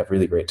lucky enough to have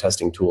really great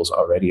testing tools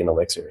already in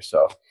Elixir.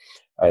 So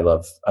I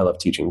love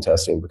teaching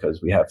testing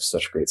because we have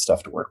such great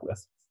stuff to work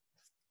with.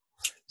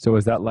 So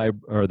is that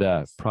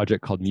the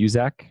project called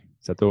Muzak?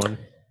 Is that the one?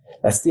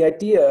 That's the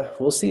idea.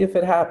 We'll see if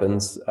it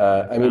happens. And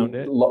I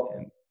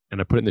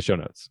put it in the show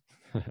notes.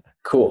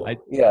 Cool. I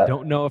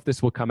don't know if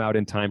this will come out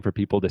in time for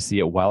people to see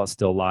it while it's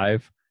still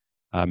live.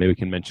 Maybe we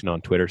can mention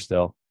on Twitter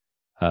still.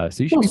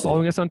 So you should be Awesome.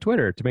 following us on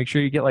Twitter to make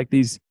sure you get like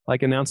these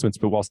like announcements,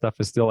 but while stuff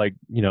is still like,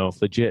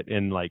 legit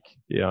and like,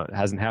 it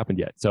hasn't happened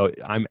yet. So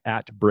I'm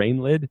at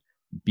Brainlid,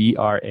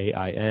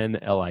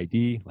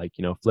 BRAINLID, like,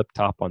 flip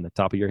top on the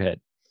top of your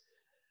head.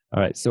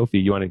 All right, Sophie,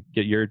 you want to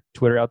get your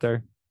Twitter out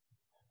there?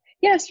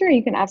 Yeah, sure.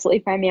 You can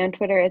absolutely find me on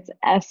Twitter. It's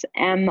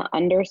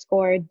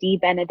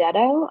SM_D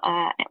Benedetto,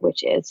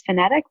 which is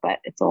phonetic, but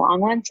it's a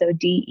long one. So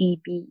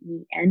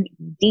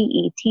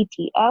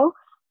DEBENEDETTO.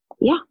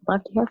 Yeah,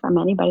 love to hear from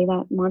anybody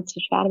that wants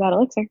to chat about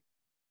Elixir.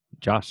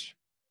 Josh.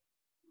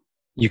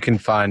 You can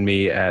find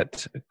me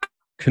at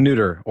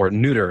Knewter or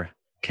Neuter,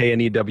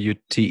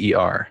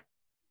 KNEWTER.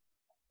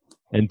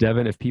 And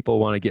Devin, if people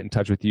want to get in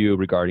touch with you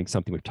regarding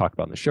something we've talked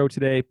about on the show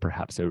today,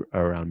 perhaps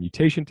around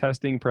mutation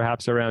testing,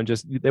 perhaps around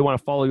just they want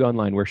to follow you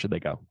online, where should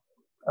they go?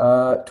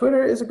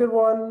 Twitter is a good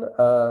one.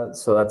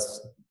 So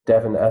that's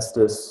Devin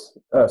Estes.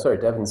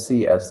 Devin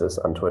C. Estes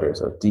on Twitter.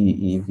 So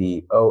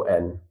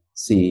DEVONCESTES.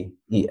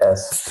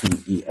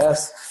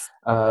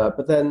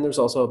 But then there's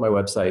also my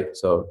website,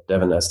 so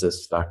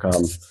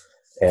devinestes.com.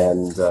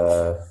 And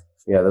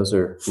those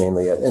are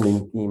mainly it. And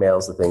then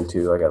email's the thing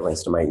too. I got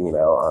links to my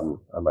email on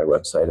my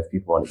website if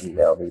people want to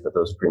email me, but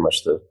those are pretty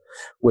much the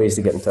ways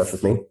to get in touch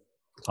with me.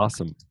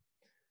 Awesome.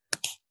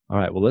 All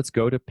right, well, let's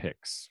go to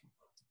picks.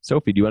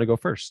 Sophie, do you want to go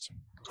first?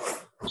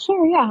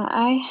 Sure, yeah.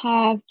 I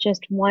have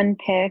just one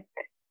pick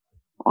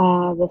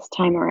this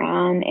time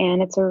around,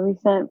 and it's a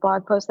recent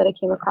blog post that I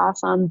came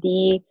across on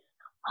the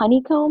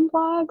Honeycomb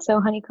blog.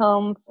 So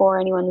Honeycomb, for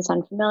anyone that's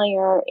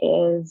unfamiliar,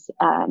 is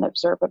an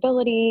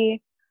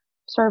observability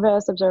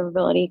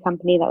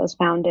company that was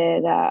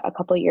founded a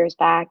couple of years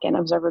back, and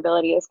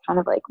observability is kind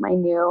of like my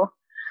new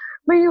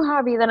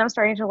hobby that I'm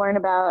starting to learn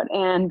about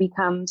and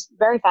become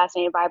very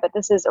fascinated by. But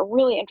this is a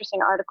really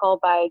interesting article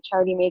by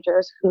Charity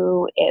Majors,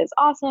 who is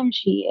awesome.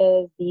 She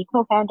is the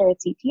co-founder and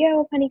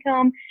CTO of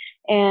Honeycomb,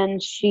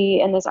 and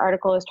she, in this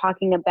article, is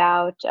talking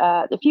about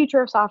the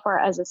future of software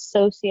as a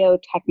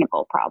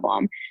socio-technical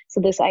problem.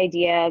 So this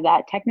idea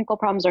that technical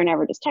problems are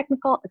never just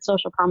technical, and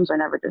social problems are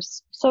never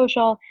just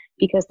social,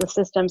 because the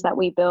systems that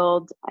we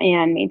build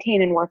and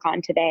maintain and work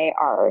on today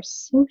are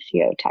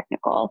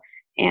socio-technical.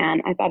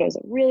 And I thought it was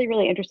a really,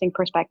 really interesting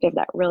perspective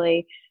that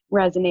really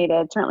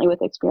resonated, certainly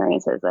with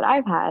experiences that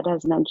I've had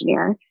as an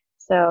engineer.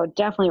 So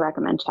definitely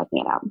recommend checking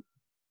it out.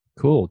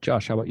 Cool.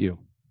 Josh, how about you?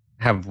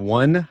 Have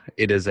one.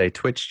 It is a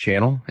Twitch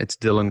channel. It's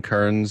Dylan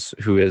Kearns,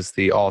 who is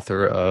the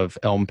author of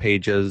Elm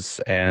Pages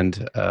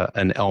and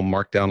an Elm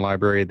Markdown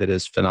library that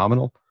is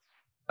phenomenal,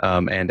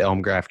 and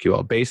Elm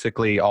GraphQL.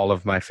 Basically, all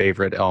of my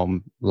favorite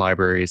Elm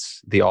libraries.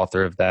 The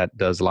author of that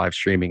does live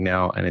streaming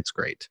now, and it's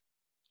great.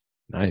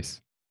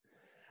 Nice.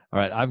 All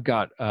right, I've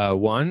got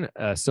one.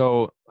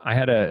 So I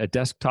had a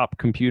desktop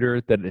computer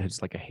that is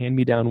like a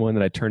hand-me-down one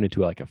that I turned into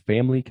like a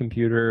family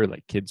computer,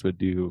 like kids would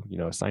do,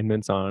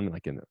 assignments on,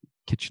 like in the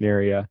kitchen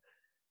area,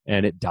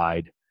 and it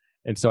died.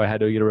 And so I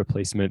had to get a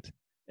replacement.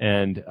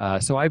 And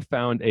so I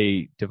found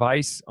a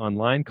device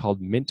online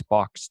called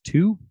Mintbox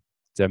 2.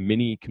 It's a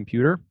mini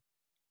computer.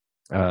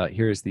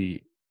 Here's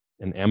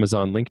an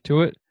Amazon link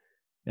to it.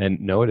 And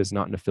no, it is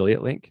not an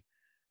affiliate link,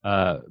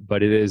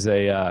 but it is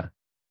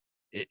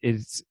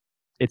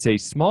it's a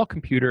small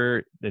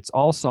computer that's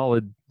all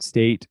solid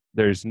state.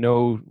 There's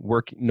no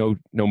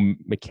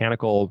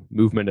mechanical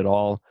movement at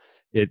all.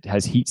 It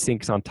has heat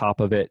sinks on top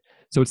of it.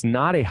 So it's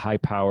not a high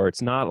power.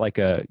 It's not like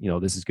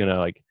this is going to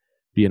like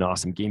be an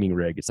awesome gaming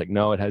rig. It's like,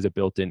 no, it has a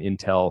built-in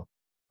Intel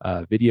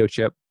video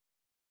chip.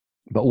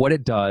 But what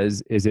it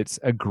does is it's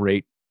a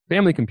great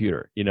family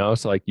computer,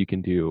 so like you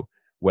can do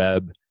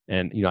web,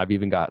 and, I've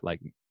even got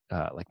like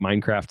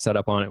Minecraft set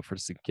up on it for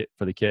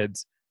the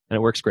kids, and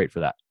it works great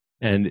for that.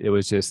 And it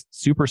was just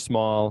super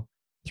small,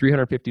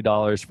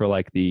 $350 for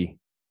like the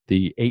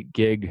 8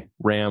 gig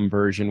RAM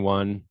version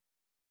one.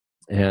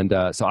 And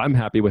so I'm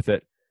happy with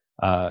it.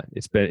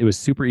 It was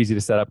super easy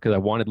to set up because I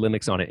wanted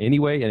Linux on it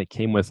anyway, and it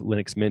came with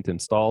Linux Mint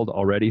installed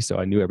already, so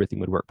I knew everything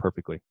would work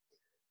perfectly.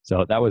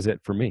 So that was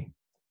it for me.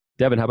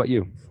 Devin, how about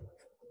you?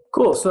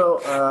 Cool. So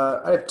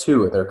I have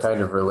two, and they're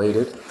kind of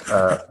related.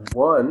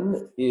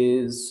 One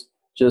is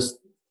just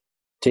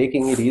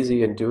taking it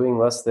easy and doing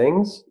less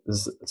things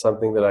is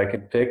something that I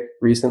could pick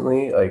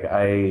recently. Like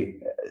I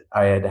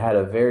had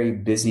a very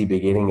busy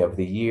beginning of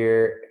the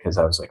year because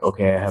I was like,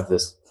 okay, I have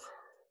this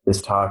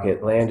talk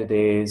at Lambda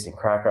Days in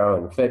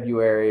Krakow in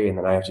February, and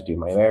then I have to do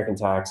my American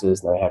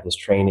taxes, and then I have this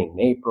training in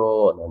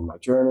April, and then my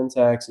German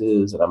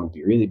taxes, and I'm going to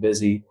be really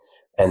busy.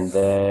 And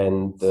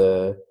then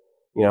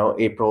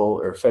April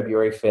or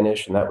February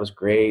finished, and that was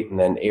great. And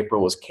then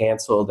April was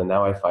canceled, and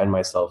now I find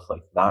myself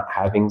like not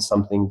having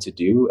something to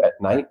do at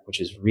night,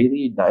 which is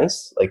really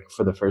nice, like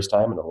for the first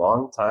time in a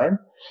long time,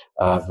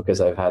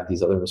 because I've had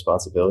these other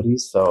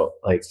responsibilities. So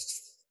like,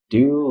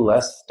 do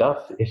less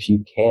stuff if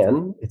you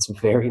can. It's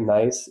very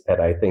nice.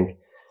 And I think,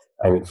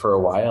 for a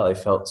while I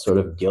felt sort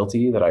of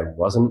guilty that I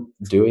wasn't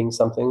doing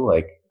something.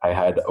 Like I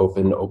had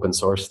open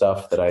source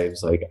stuff that I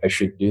was like, I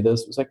should do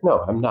this. It was like,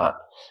 no, I'm not.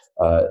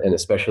 And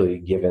especially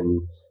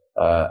given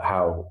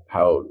how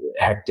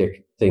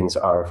hectic things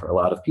are for a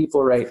lot of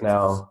people right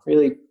now,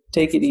 really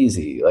take it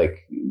easy.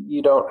 Like,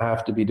 you don't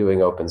have to be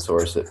doing open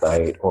source at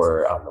night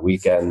or on the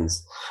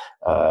weekends.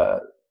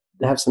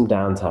 Have some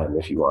downtime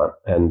if you want.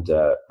 And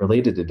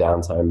related to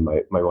downtime,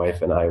 my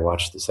wife and I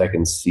watched the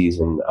second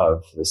season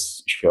of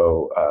this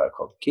show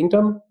called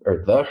Kingdom,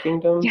 or The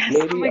Kingdom, Yes.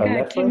 maybe, Oh my on God,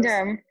 Netflix.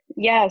 Kingdom.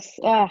 Yes.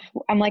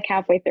 I'm like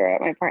halfway through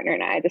it, my partner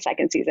and I, the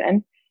second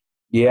season.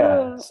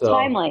 Yeah. So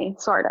Timely,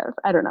 sort of.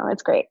 I don't know.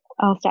 It's great.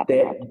 I'll stop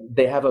there.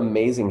 they have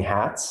amazing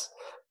hats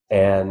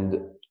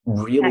and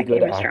really That good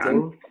game is acting.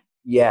 strong.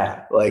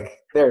 Yeah, like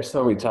there are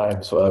so many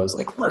times where I was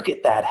like, "Look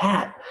at that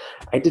hat!"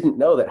 I didn't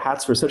know that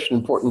hats were such an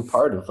important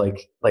part of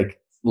like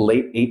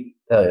late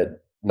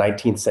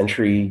 19th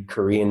century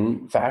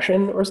Korean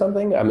fashion or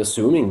something. I'm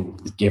assuming,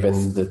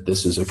 given that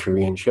this is a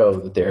Korean show,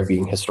 that they're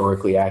being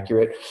historically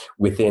accurate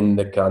within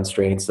the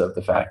constraints of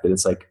the fact that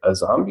it's like a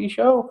zombie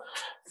show.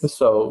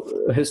 So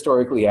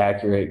historically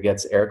accurate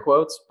gets air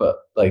quotes, but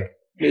like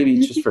maybe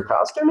just for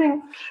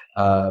costuming.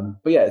 But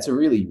yeah, it's a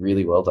really,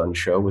 really well done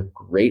show with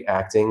great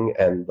acting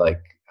and like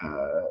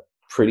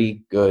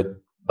pretty good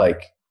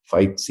like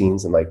fight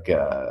scenes, and like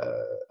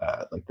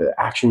the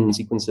action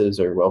sequences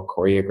are well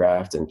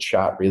choreographed and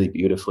shot really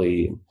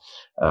beautifully.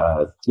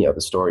 The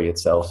story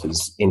itself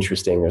is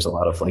interesting. There's a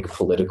lot of like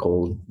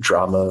political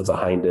drama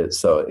behind it,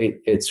 so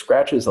it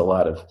scratches a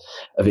lot of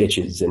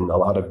itches in a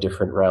lot of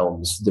different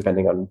realms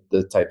depending on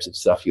the types of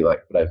stuff you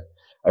like. But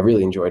I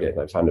really enjoyed it,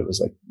 and I found it was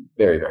like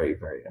very, very,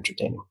 very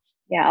entertaining.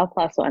 Yeah, I'll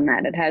plus one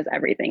that. It has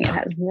everything. It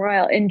has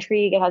royal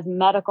intrigue. It has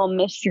medical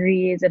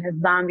mysteries. It has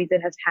zombies.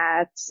 It has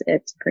hats.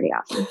 It's pretty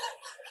awesome.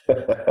 Oh,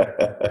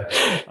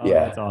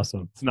 Yeah, that's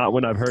awesome. It's not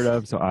one I've heard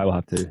of, so I will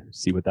have to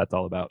see what that's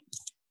all about.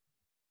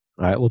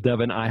 All right. Well,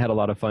 Devin, I had a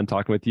lot of fun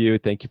talking with you.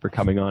 Thank you for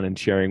coming on and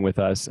sharing with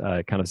us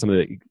kind of some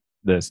of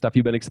the stuff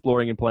you've been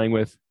exploring and playing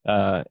with,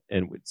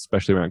 and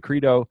especially around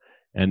Credo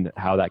and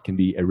how that can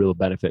be a real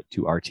benefit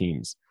to our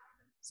teams.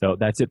 So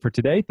that's it for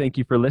today. Thank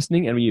you for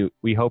listening, and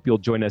we hope you'll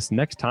join us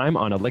next time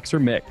on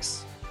Elixir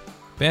Mix.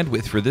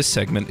 Bandwidth for this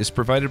segment is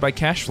provided by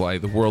CacheFly,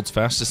 the world's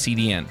fastest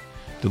CDN.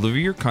 Deliver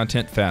your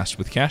content fast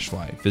with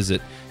CacheFly.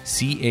 Visit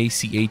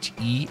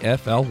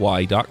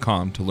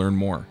CACHEFLY.com to learn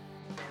more.